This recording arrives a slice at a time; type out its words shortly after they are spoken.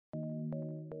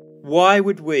Why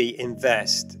would we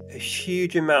invest a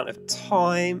huge amount of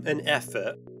time and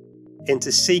effort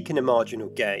into seeking a marginal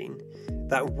gain,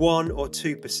 that 1 or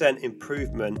 2%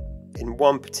 improvement in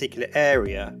one particular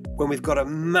area, when we've got a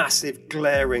massive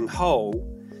glaring hole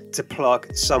to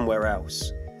plug somewhere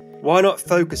else? Why not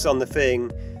focus on the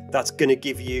thing that's going to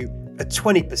give you a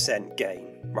 20%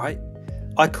 gain, right?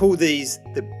 I call these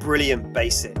the brilliant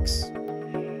basics.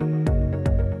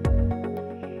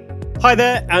 Hi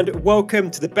there, and welcome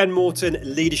to the Ben Morton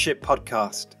Leadership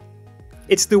Podcast.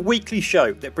 It's the weekly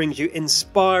show that brings you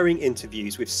inspiring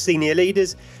interviews with senior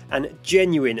leaders and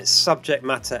genuine subject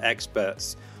matter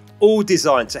experts, all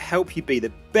designed to help you be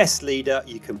the best leader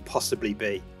you can possibly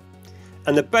be.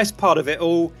 And the best part of it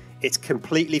all, it's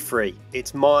completely free.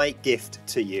 It's my gift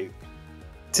to you.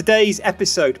 Today's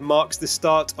episode marks the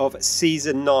start of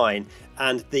Season 9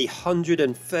 and the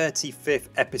 135th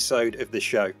episode of the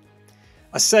show.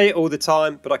 I say it all the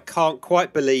time, but I can't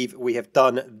quite believe we have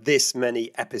done this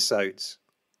many episodes.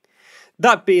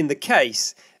 That being the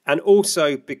case, and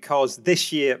also because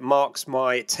this year marks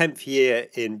my 10th year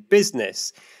in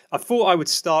business, I thought I would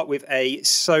start with a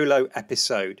solo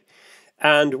episode.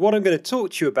 And what I'm going to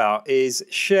talk to you about is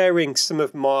sharing some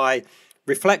of my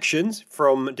reflections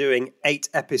from doing 8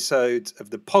 episodes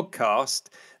of the podcast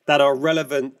that are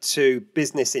relevant to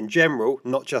business in general,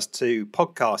 not just to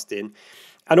podcasting,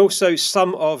 and also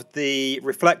some of the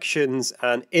reflections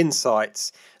and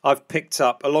insights I've picked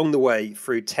up along the way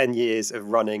through 10 years of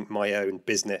running my own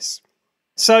business.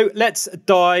 So let's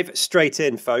dive straight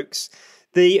in, folks.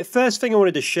 The first thing I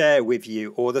wanted to share with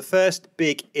you, or the first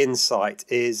big insight,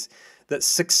 is that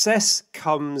success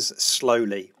comes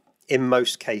slowly in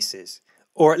most cases,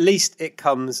 or at least it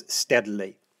comes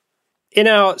steadily. In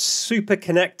our super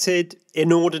connected,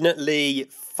 inordinately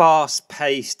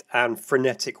fast-paced and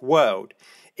frenetic world,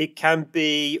 it can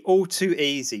be all too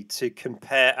easy to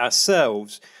compare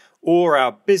ourselves or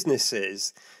our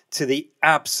businesses to the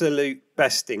absolute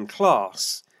best in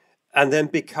class and then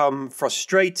become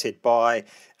frustrated by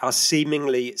our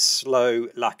seemingly slow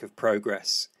lack of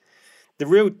progress. The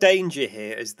real danger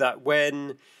here is that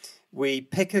when we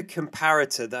pick a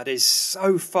comparator that is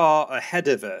so far ahead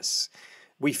of us,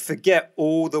 we forget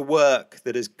all the work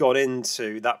that has gone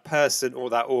into that person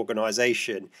or that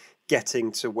organization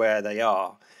getting to where they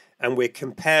are. And we're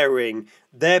comparing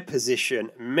their position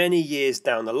many years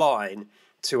down the line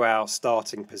to our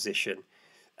starting position.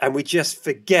 And we just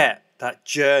forget that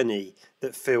journey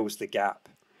that fills the gap.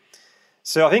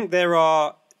 So I think there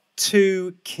are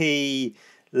 2 key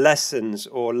lessons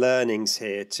or learnings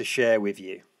here to share with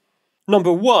you.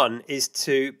 Number 1 is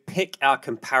to pick our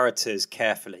comparators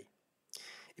carefully.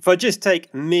 If I just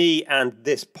take me and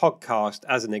this podcast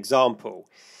as an example,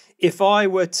 if I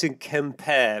were to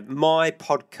compare my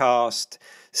podcast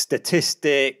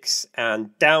statistics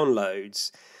and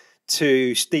downloads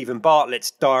to Stephen Bartlett's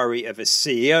Diary of a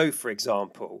CEO, for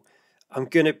example, I'm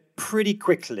going to pretty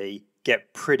quickly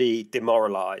get pretty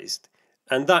demoralized.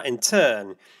 And that in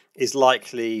turn is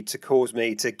likely to cause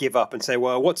me to give up and say,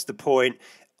 well, what's the point?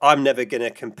 I'm never going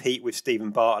to compete with Stephen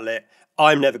Bartlett.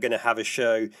 I'm never going to have a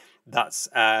show that's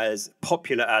as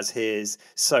popular as his.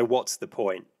 So what's the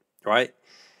point, right?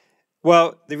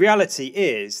 Well, the reality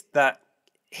is that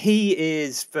he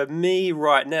is, for me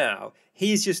right now,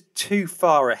 he's just too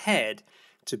far ahead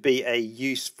to be a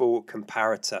useful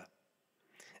comparator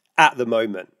at the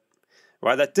moment,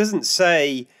 right? That doesn't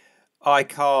say I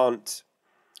can't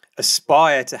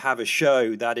aspire to have a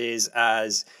show that is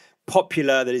as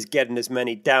popular, that is getting as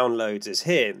many downloads as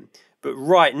him. But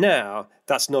right now,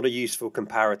 that's not a useful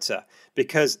comparator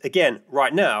because, again,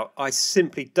 right now, I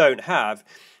simply don't have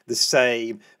the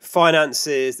same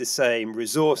finances, the same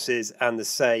resources, and the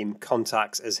same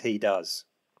contacts as he does.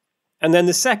 And then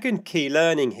the second key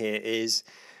learning here is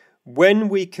when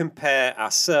we compare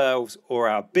ourselves or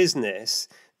our business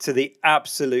to the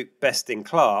absolute best in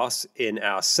class in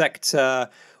our sector,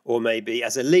 or maybe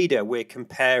as a leader, we're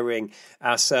comparing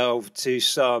ourselves to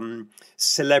some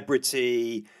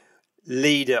celebrity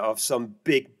leader of some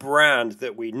big brand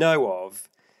that we know of,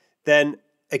 then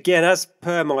again, as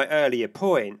per my earlier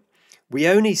point, we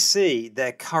only see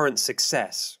their current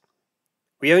success.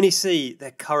 We only see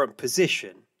their current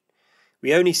position.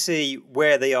 We only see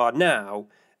where they are now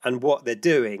and what they're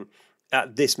doing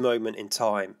at this moment in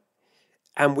time.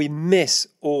 And we miss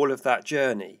all of that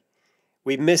journey.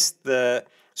 We miss the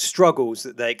struggles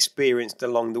that they experienced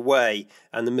along the way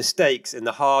and the mistakes and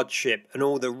the hardship and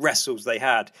all the wrestles they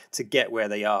had to get where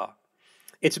they are.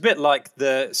 It's a bit like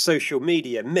the social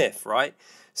media myth, right?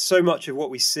 So much of what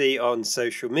we see on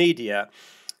social media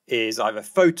is either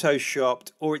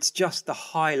photoshopped or it's just the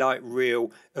highlight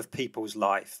reel of people's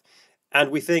life.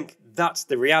 And we think that's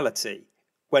the reality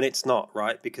when it's not,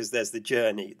 right? Because there's the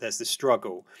journey, there's the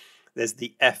struggle, there's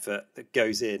the effort that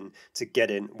goes in to get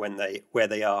in where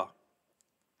they are.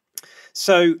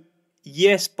 So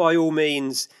yes, by all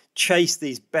means, chase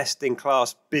these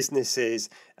best-in-class businesses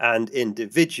and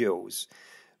individuals,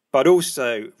 but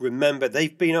also remember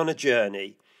they've been on a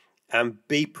journey, and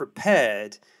be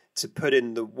prepared to put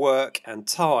in the work and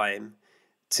time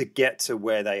to get to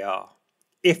where they are,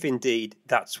 if indeed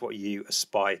that's what you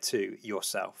aspire to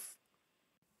yourself.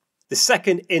 The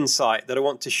second insight that I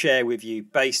want to share with you,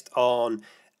 based on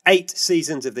 8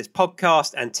 seasons of this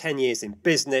podcast and 10 years in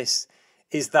business,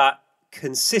 is that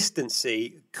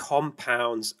consistency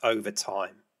compounds over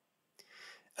time.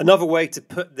 Another way to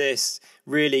put this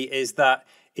really is that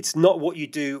it's not what you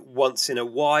do once in a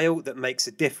while that makes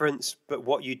a difference, but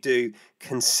what you do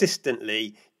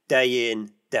consistently, day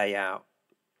in, day out.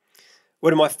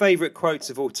 One of my favourite quotes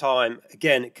of all time,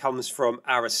 again, it comes from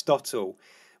Aristotle,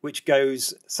 which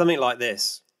goes something like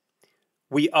this: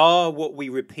 "We are what we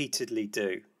repeatedly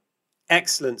do.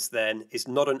 Excellence, then, is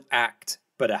not an act,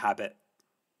 but a habit."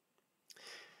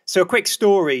 So a quick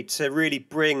story to really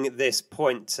bring this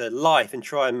point to life and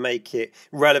try and make it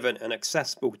relevant and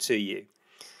accessible to you.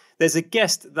 There's a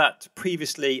guest that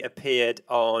previously appeared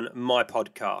on my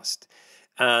podcast,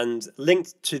 and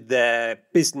linked to their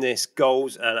business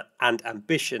goals and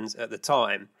ambitions at the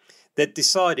time, they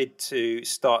decided to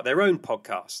start their own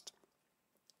podcast.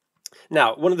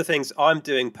 Now, one of the things I'm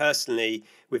doing personally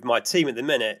with my team at the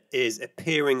minute is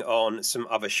appearing on some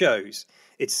other shows.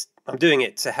 I'm doing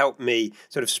it to help me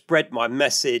sort of spread my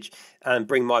message and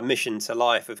bring my mission to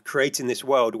life of creating this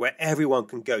world where everyone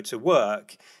can go to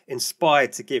work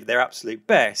inspired to give their absolute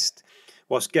best,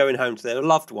 whilst going home to their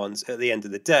loved ones at the end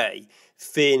of the day,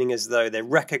 feeling as though they're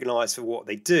recognised for what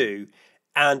they do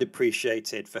and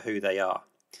appreciated for who they are.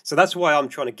 So that's why I'm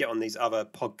trying to get on these other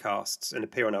podcasts and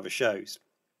appear on other shows.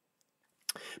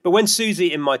 But when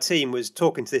Susie in my team was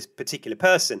talking to this particular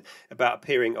person about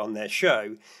appearing on their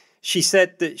show, she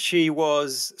said that she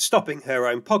was stopping her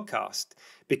own podcast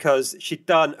because she'd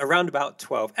done around about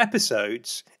 12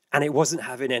 episodes and it wasn't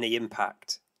having any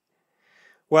impact.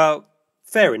 Well,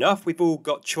 fair enough. We've all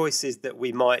got choices that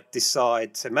we might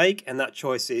decide to make, and that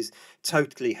choice is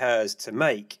totally hers to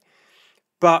make.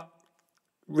 But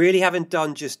really, having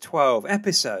done just 12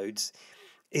 episodes,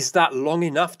 is that long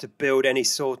enough to build any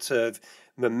sort of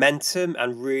momentum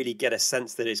and really get a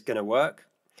sense that it's going to work?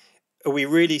 Are we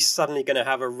really suddenly going to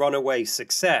have a runaway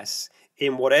success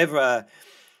in whatever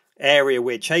area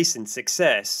we're chasing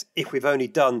success if we've only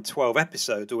done 12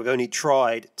 episodes or we've only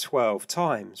tried 12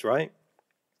 times, right?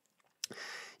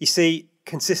 You see,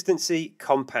 consistency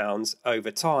compounds over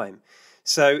time.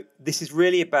 So this is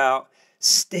really about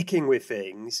sticking with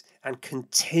things and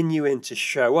continuing to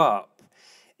show up,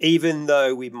 even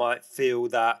though we might feel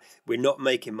that we're not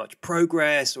making much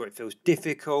progress, or it feels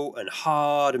difficult and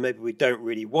hard and maybe we don't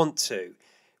really want to.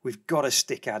 We've got to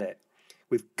stick at it.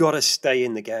 We've got to stay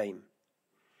in the game.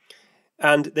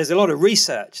 And there's a lot of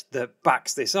research that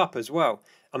backs this up as well.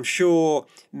 I'm sure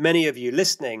many of you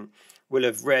listening will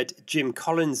have read Jim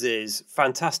Collins's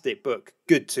fantastic book,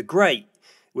 Good to Great,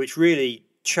 which really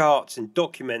charts and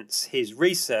documents his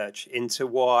research into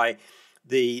why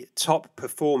the top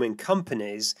performing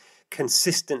companies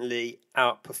consistently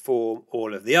outperform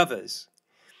all of the others.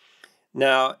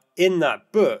 Now, in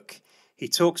that book, he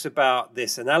talks about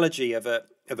this analogy of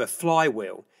a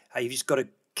flywheel, how you've just got to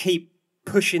keep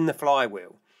pushing the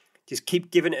flywheel, just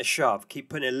keep giving it a shove, keep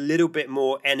putting a little bit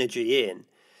more energy in.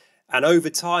 And over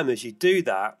time, as you do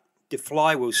that, the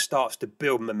flywheel starts to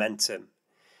build momentum.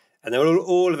 And then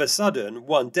all of a sudden,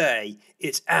 one day,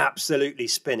 it's absolutely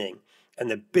spinning. And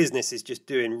the business is just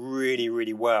doing really,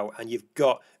 really well. And you've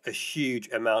got a huge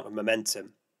amount of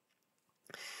momentum.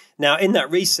 Now, in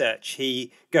that research,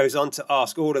 he goes on to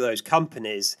ask all of those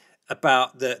companies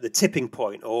about the tipping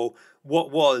point, or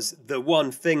what was the one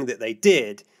thing that they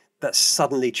did that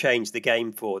suddenly changed the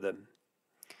game for them.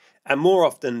 And more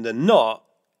often than not,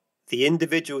 the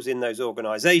individuals in those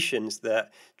organizations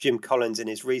that Jim Collins and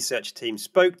his research team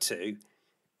spoke to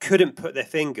couldn't put their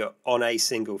finger on a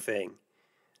single thing,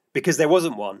 because there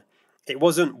wasn't one. It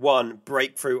wasn't one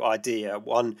breakthrough idea,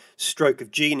 one stroke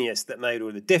of genius that made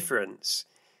all the difference.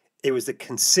 It was the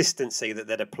consistency that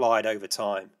they'd applied over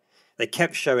time. They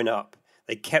kept showing up,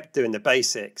 they kept doing the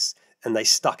basics, and they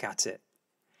stuck at it.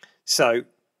 So,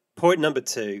 point number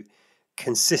 2,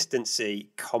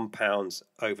 consistency compounds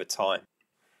over time.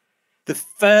 The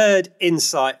third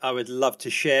insight I would love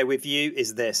to share with you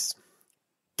is this: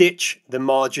 ditch the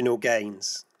marginal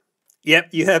gains. Yep,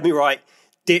 you heard me right.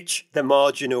 Ditch the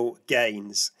marginal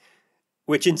gains.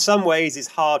 which in some ways is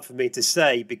hard for me to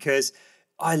say because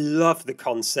I love the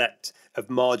concept of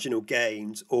marginal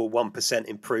gains or 1%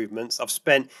 improvements. I've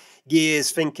spent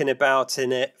years thinking about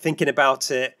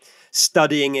it,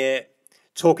 studying it,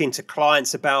 talking to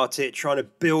clients about it, trying to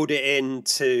build it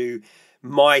into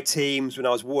my teams when I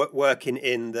was working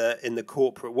in the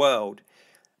corporate world.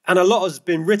 And a lot has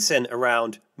been written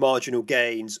around marginal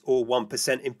gains or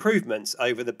 1% improvements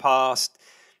over the past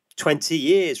 20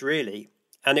 years, really.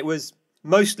 And it was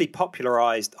mostly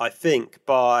popularised, I think,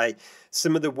 by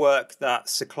some of the work that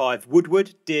Sir Clive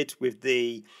Woodward did with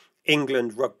the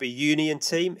England Rugby Union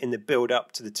team in the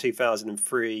build-up to the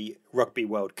 2003 Rugby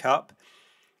World Cup,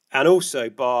 and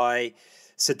also by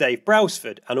Sir Dave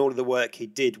Brailsford and all of the work he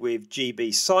did with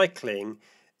GB Cycling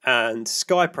and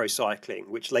Sky Pro Cycling,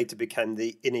 which later became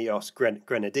the Ineos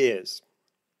Grenadiers.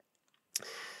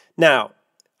 Now,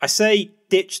 I say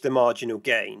ditch the marginal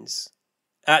gains.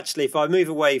 Actually, if I move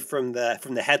away from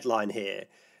the headline here,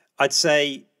 I'd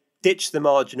say ditch the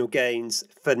marginal gains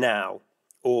for now,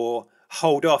 or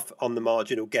hold off on the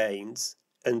marginal gains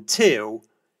until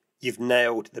you've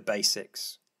nailed the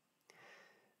basics.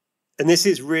 And this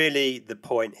is really the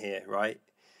point here, right?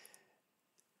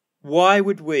 Why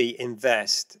would we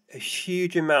invest a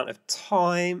huge amount of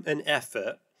time and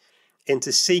effort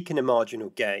into seeking a marginal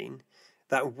gain,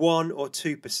 that 1 or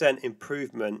 2%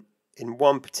 improvement in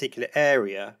one particular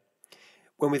area,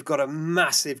 when we've got a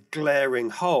massive glaring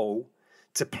hole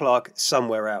to plug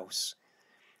somewhere else?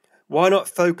 Why not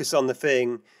focus on the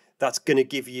thing that's going to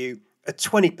give you a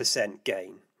 20%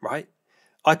 gain, right?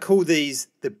 I call these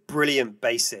the brilliant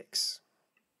basics.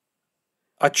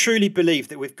 I truly believe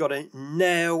that we've got to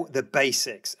nail the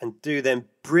basics and do them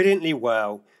brilliantly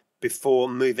well before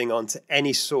moving on to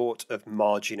any sort of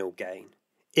marginal gain.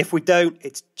 If we don't,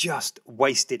 it's just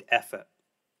wasted effort.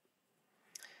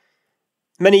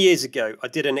 Many years ago, I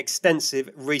did an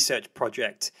extensive research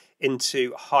project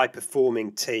into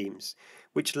high-performing teams,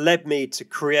 which led me to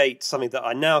create something that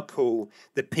I now call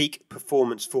the peak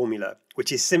performance formula,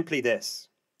 which is simply this: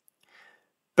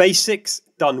 basics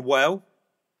done well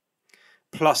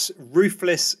plus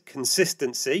ruthless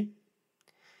consistency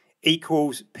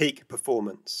equals peak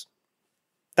performance.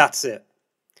 That's it.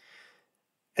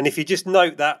 And if you just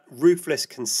note that ruthless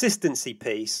consistency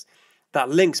piece, that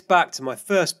links back to my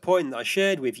first point that I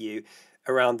shared with you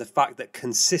around the fact that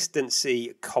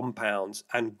consistency compounds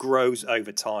and grows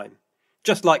over time,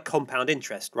 just like compound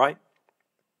interest, right?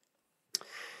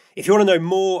 If you want to know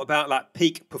more about that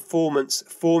peak performance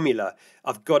formula,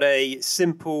 I've got a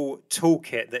simple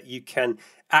toolkit that you can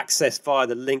access via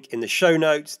the link in the show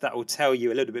notes that will tell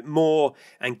you a little bit more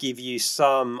and give you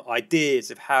some ideas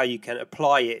of how you can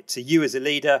apply it to you as a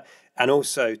leader and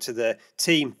also to the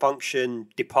team, function,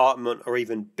 department, or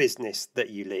even business that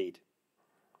you lead.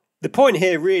 The point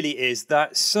here really is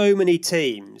that so many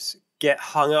teams get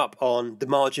hung up on the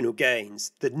marginal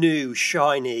gains, the new,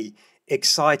 shiny,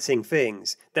 exciting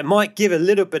things that might give a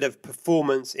little bit of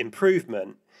performance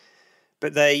improvement,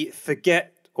 but they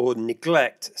forget or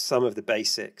neglect some of the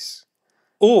basics.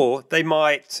 Or they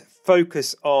might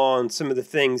focus on some of the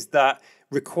things that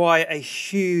require a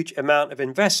huge amount of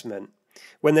investment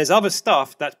when there's other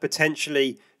stuff that's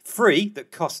potentially free,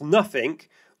 that costs nothing,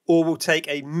 or will take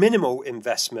a minimal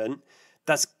investment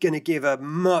that's going to give a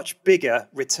much bigger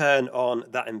return on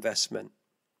that investment.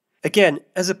 Again,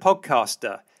 as a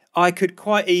podcaster, I could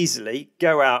quite easily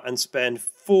go out and spend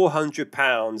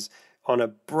 £400 on a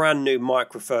brand new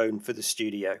microphone for the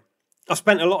studio. I've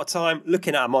spent a lot of time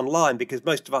looking at them online because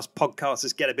most of us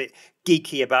podcasters get a bit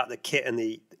geeky about the kit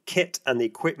and the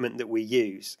equipment that we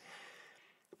use.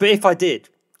 But if I did,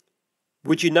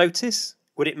 would you notice?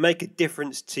 Would it make a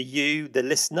difference to you, the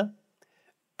listener?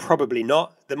 Probably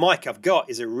not. The mic I've got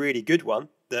is a really good one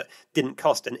that didn't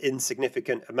cost an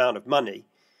insignificant amount of money.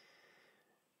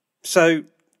 So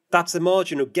that's a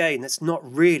marginal gain that's not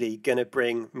really going to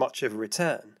bring much of a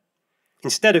return.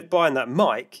 Instead of buying that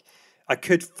mic, I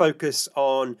could focus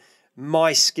on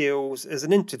my skills as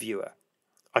an interviewer.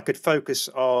 I could focus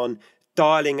on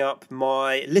dialing up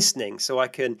my listening so I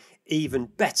can even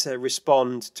better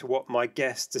respond to what my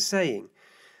guests are saying.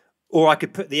 Or I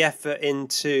could put the effort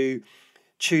into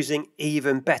choosing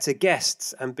even better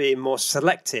guests and being more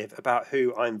selective about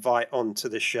who I invite onto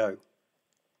the show.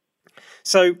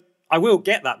 So I will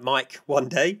get that mic one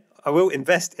day. I will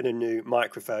invest in a new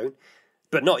microphone,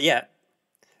 but not yet.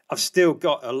 I've still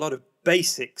got a lot of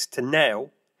basics to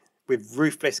nail with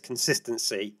ruthless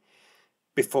consistency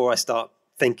before I start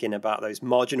thinking about those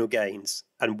marginal gains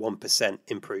and 1%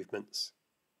 improvements.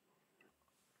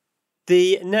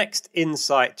 The next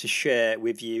insight to share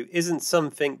with you isn't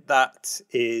something that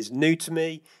is new to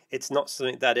me. It's not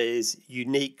something that is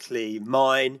uniquely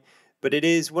mine, but it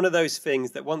is one of those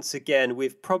things that, once again,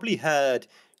 we've probably heard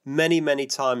many, many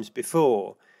times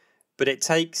before, but it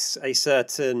takes a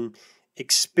certain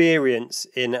experience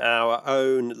in our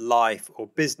own life or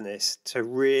business to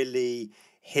really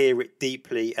hear it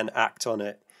deeply and act on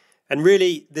it. And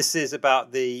really, this is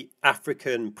about the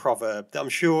African proverb that I'm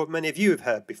sure many of you have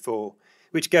heard before,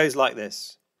 which goes like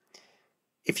this: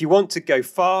 if you want to go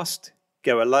fast,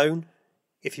 go alone.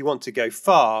 If you want to go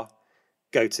far,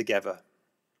 go together.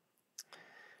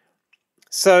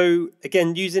 So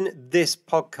again, using this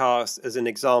podcast as an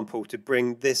example to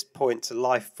bring this point to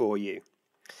life for you.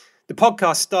 The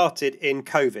podcast started in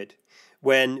COVID,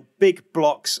 when big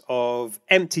blocks of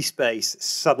empty space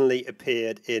suddenly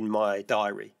appeared in my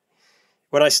diary.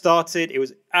 When I started, it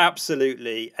was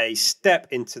absolutely a step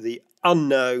into the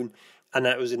unknown, and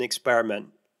that was an experiment.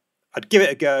 I'd give it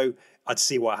a go, I'd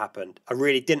see what happened. I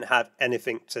really didn't have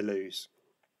anything to lose.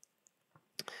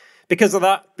 Because of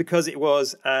that, because it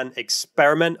was an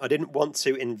experiment, I didn't want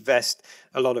to invest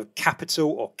a lot of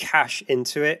capital or cash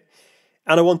into it.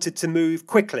 And I wanted to move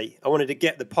quickly. I wanted to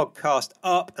get the podcast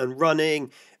up and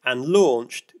running and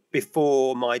launched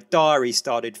before my diary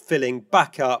started filling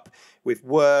back up with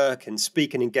work and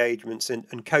speaking engagements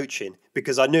and coaching,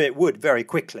 because I knew it would very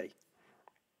quickly.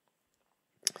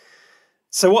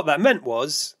 So what that meant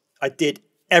was I did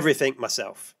everything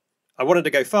myself. I wanted to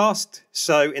go fast,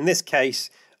 so in this case,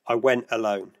 I went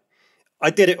alone. I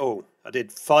did it all. I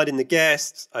did finding the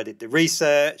guests, I did the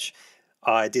research,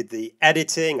 I did the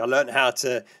editing, I learned how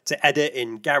to edit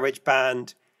in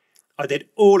GarageBand. I did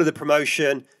all of the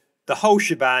promotion, the whole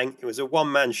shebang. It was a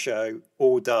one-man show,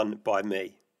 all done by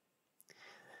me.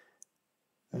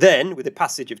 Then, with the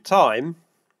passage of time,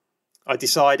 I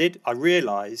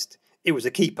realised it was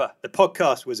a keeper. The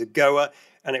podcast was a goer,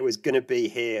 and it was going to be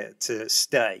here to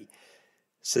stay.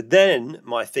 So then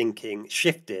my thinking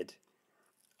shifted.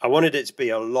 I wanted it to be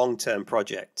a long-term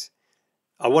project.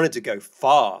 I wanted to go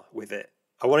far with it.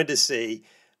 I wanted to see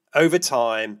over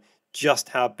time just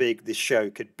how big this show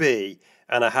could be.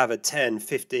 And I have a 10,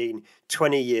 15,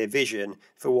 20-year vision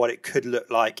for what it could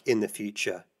look like in the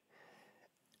future.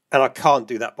 And I can't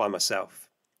do that by myself.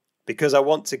 Because I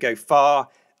want to go far,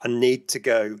 I need to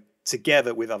go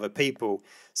together with other people.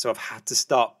 So I've had to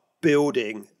start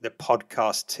building the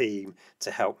podcast team to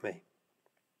help me.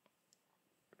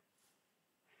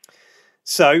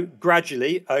 So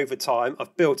gradually, over time,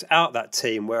 I've built out that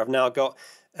team where I've now got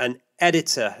an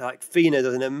editor. Like Fina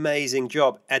does an amazing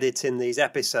job editing these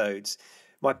episodes.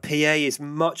 My PA is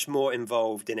much more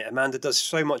involved in it. Amanda does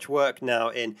so much work now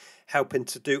in helping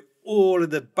to do all of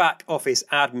the back office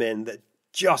admin that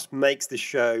just makes the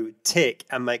show tick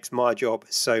and makes my job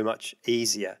so much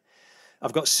easier.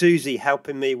 I've got Susie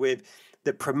helping me with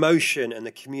the promotion and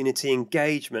the community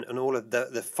engagement and all of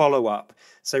the follow-up.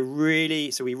 So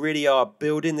we really are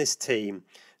building this team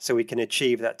so we can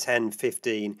achieve that 10,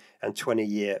 15 and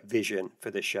 20-year vision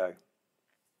for the show.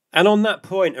 And on that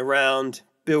point around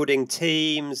building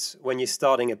teams when you're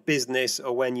starting a business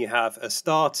or when you have a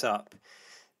startup,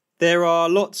 there are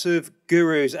lots of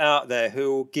gurus out there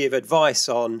who will give advice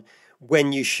on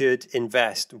when you should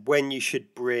invest, when you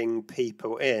should bring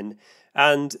people in.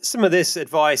 And some of this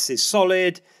advice is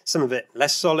solid, some of it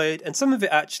less solid, and some of it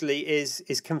actually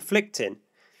is conflicting.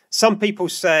 Some people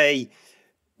say,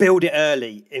 build it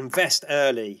early, invest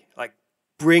early, like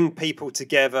bring people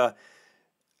together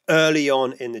early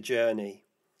on in the journey.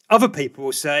 Other people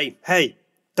will say, hey,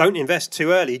 don't invest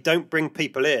too early, don't bring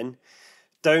people in.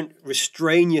 Don't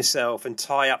restrain yourself and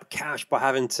tie up cash by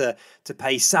having to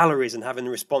pay salaries and having the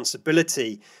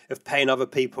responsibility of paying other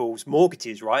people's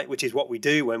mortgages, right? Which is what we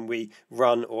do when we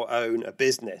run or own a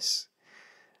business.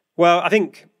 Well, I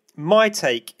think my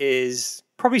take is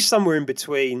probably somewhere in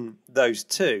between those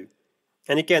two.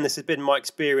 And again, this has been my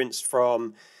experience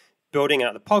from building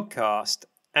out the podcast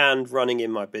and running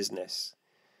in my business.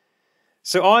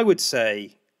 So I would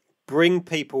say bring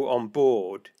people on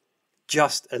board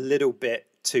just a little bit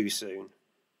too soon.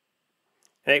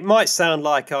 And it might sound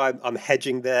like I'm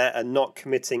hedging there and not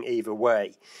committing either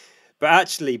way, but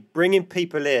actually bringing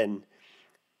people in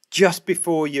just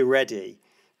before you're ready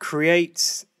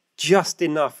creates just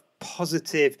enough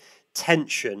positive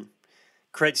tension,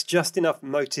 creates just enough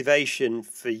motivation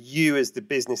for you as the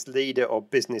business leader or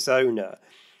business owner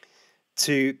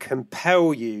to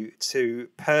compel you to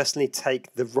personally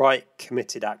take the right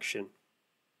committed action.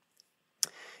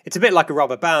 It's a bit like a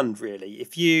rubber band, really.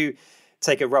 If you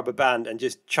take a rubber band and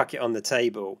just chuck it on the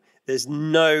table, there's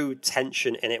no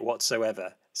tension in it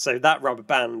whatsoever. So that rubber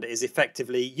band is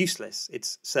effectively useless.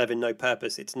 It's serving no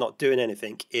purpose. It's not doing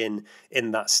anything in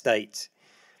that state.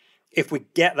 If we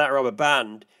get that rubber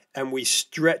band and we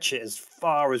stretch it as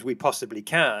far as we possibly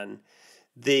can,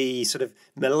 the sort of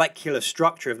molecular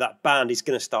structure of that band is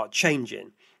going to start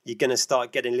changing. You're going to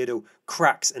start getting little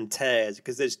cracks and tears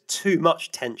because there's too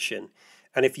much tension.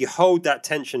 And if you hold that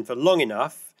tension for long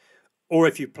enough, or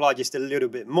if you apply just a little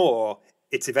bit more,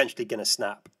 it's eventually going to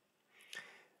snap.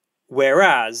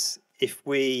 Whereas if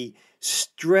we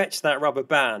stretch that rubber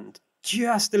band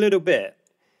just a little bit,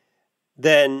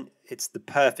 then it's the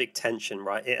perfect tension,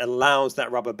 right? It allows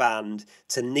that rubber band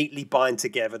to neatly bind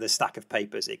together the stack of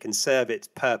papers. It can serve its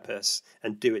purpose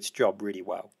and do its job really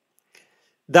well.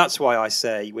 That's why I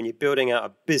say when you're building out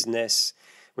a business,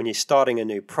 when you're starting a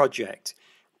new project,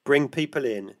 bring people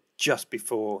in just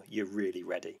before you're really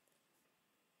ready.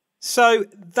 So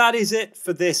that is it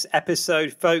for this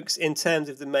episode, folks, in terms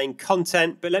of the main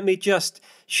content. But let me just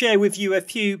share with you a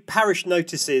few parish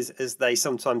notices, as they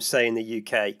sometimes say in the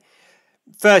UK.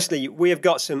 Firstly, we have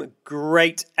got some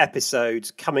great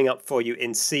episodes coming up for you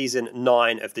in season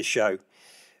 9 of the show.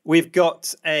 We've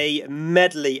got a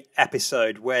medley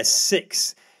episode where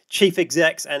 6 chief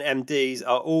execs and MDs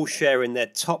are all sharing their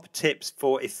top tips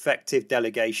for effective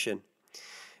delegation.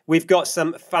 We've got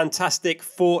some fantastic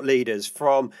thought leaders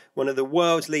from one of the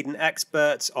world's leading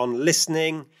experts on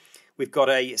listening. We've got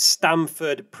a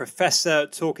Stanford professor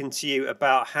talking to you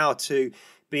about how to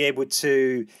be able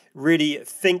to really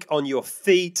think on your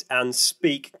feet and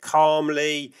speak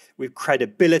calmly with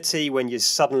credibility when you're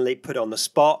suddenly put on the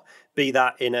spot, be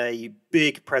that in a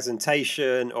big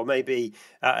presentation or maybe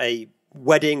at a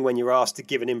wedding when you're asked to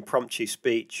give an impromptu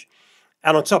speech.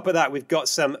 And on top of that, we've got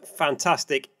some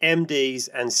fantastic MDs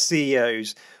and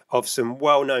CEOs of some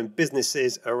well-known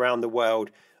businesses around the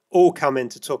world all come in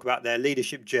to talk about their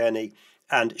leadership journey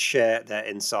and share their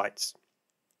insights.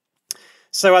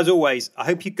 So as always, I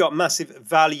hope you got massive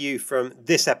value from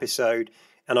this episode,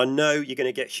 and I know you're going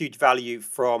to get huge value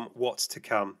from what's to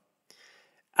come.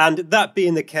 And that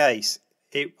being the case,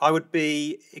 I would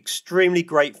be extremely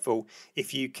grateful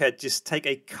if you could just take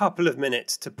a couple of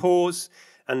minutes to pause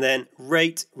and then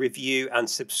rate, review, and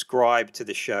subscribe to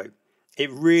the show.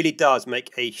 It really does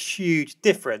make a huge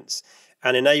difference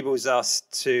and enables us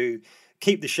to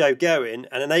keep the show going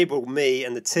and enable me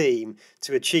and the team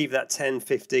to achieve that 10,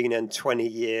 15, and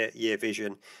 20-year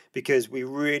vision, because we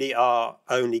really are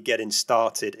only getting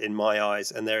started in my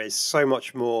eyes, and there is so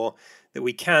much more that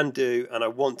we can do and I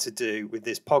want to do with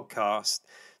this podcast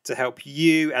to help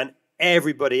you and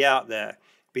everybody out there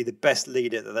be the best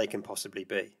leader that they can possibly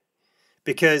be.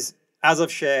 Because as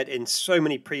I've shared in so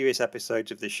many previous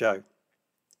episodes of the show,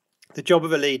 the job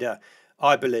of a leader,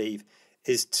 I believe,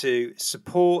 is to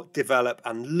support, develop,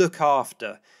 and look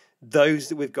after those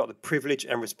that we've got the privilege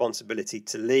and responsibility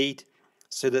to lead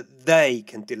so that they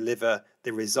can deliver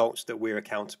the results that we're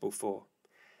accountable for.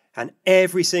 And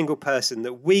every single person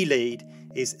that we lead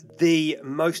is the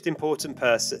most important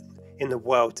person in the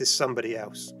world to somebody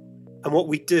else. And what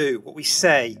we do, what we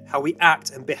say, how we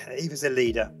act and behave as a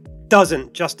leader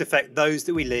doesn't just affect those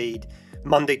that we lead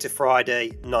Monday to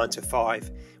Friday, 9 to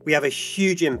 5. We have a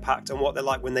huge impact on what they're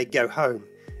like when they go home,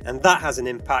 and that has an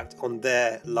impact on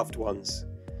their loved ones.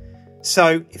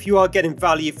 So if you are getting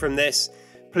value from this,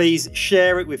 please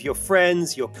share it with your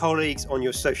friends, your colleagues on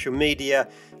your social media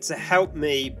to help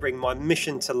me bring my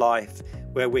mission to life,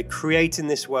 where we're creating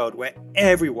this world where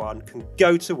everyone can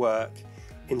go to work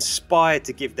inspired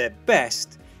to give their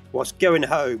best whilst going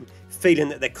home feeling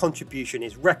that their contribution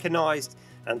is recognised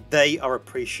and they are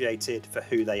appreciated for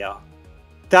who they are.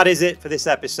 That is it for this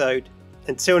episode.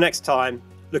 Until next time,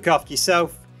 look after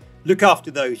yourself, look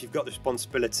after those you've got the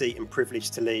responsibility and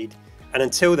privilege to lead, and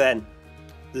until then,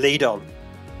 lead on.